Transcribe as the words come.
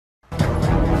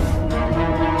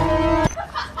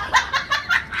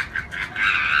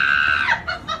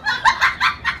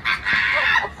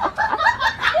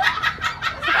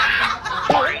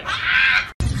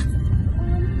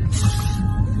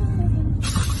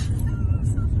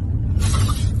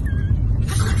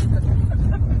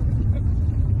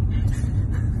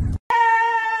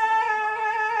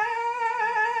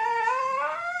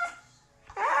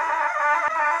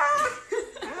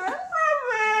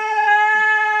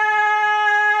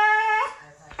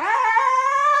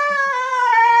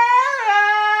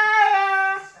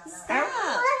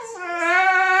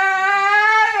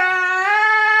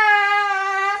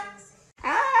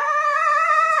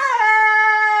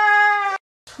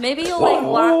Maybe you'll like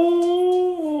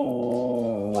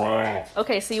lime.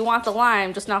 Okay, so you want the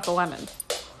lime, just not the lemon.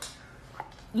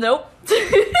 Nope. What is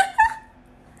it?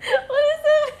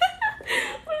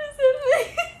 What is it?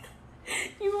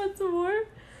 You want some more?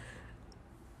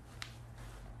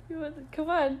 Come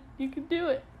on, you can do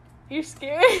it. You're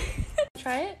scared.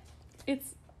 Try it.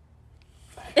 It's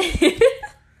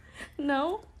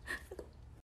no.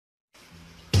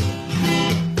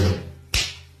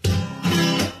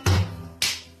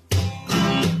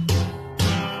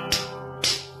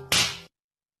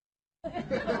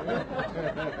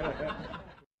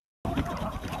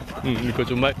 이거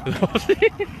좀 많이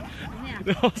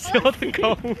넣으시 어떤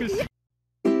가무시.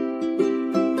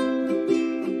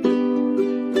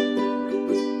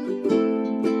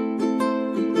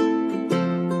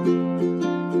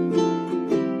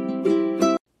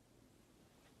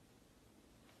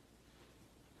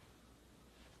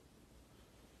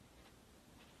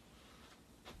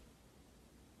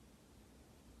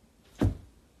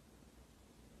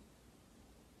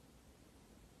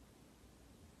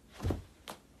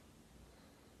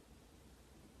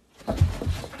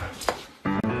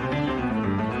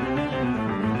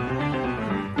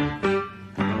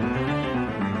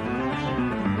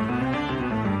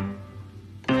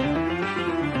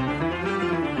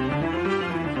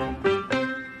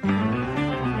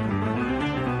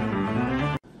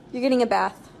 You're getting a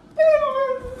bath.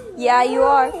 Yeah, you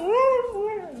are.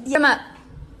 Put him up.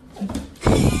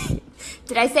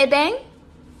 Did I say bang?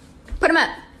 Put him up.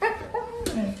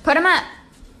 Put him up.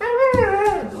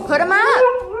 Put him up.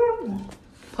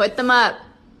 Put them up.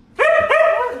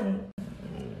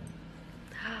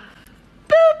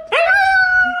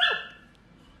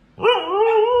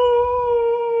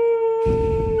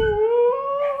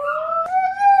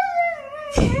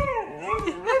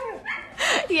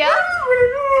 Yeah?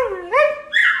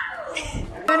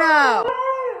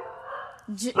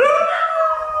 Juno!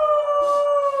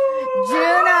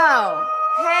 Juno!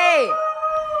 Hey!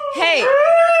 Hey!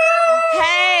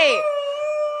 Hey!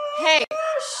 Hey!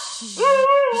 Shh.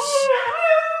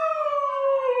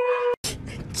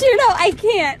 Juno, I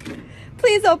can't.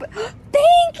 Please open.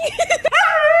 Thank you!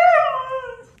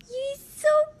 You're so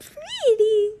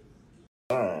pretty.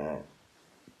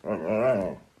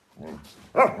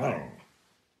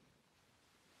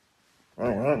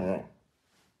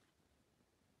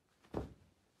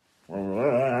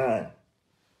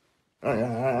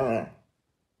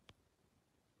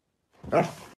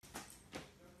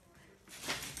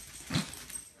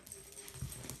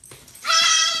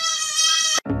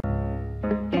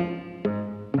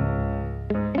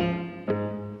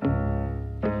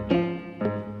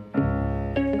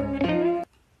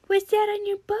 What's that on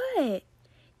your butt?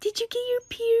 Did you get your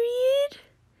period?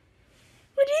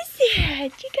 What is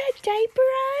that? You got diaper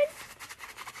on?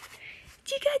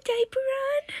 You got diaper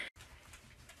on?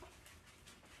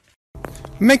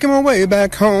 Making my way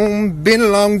back home, been a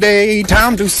long day,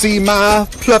 time to see my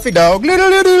fluffy dog.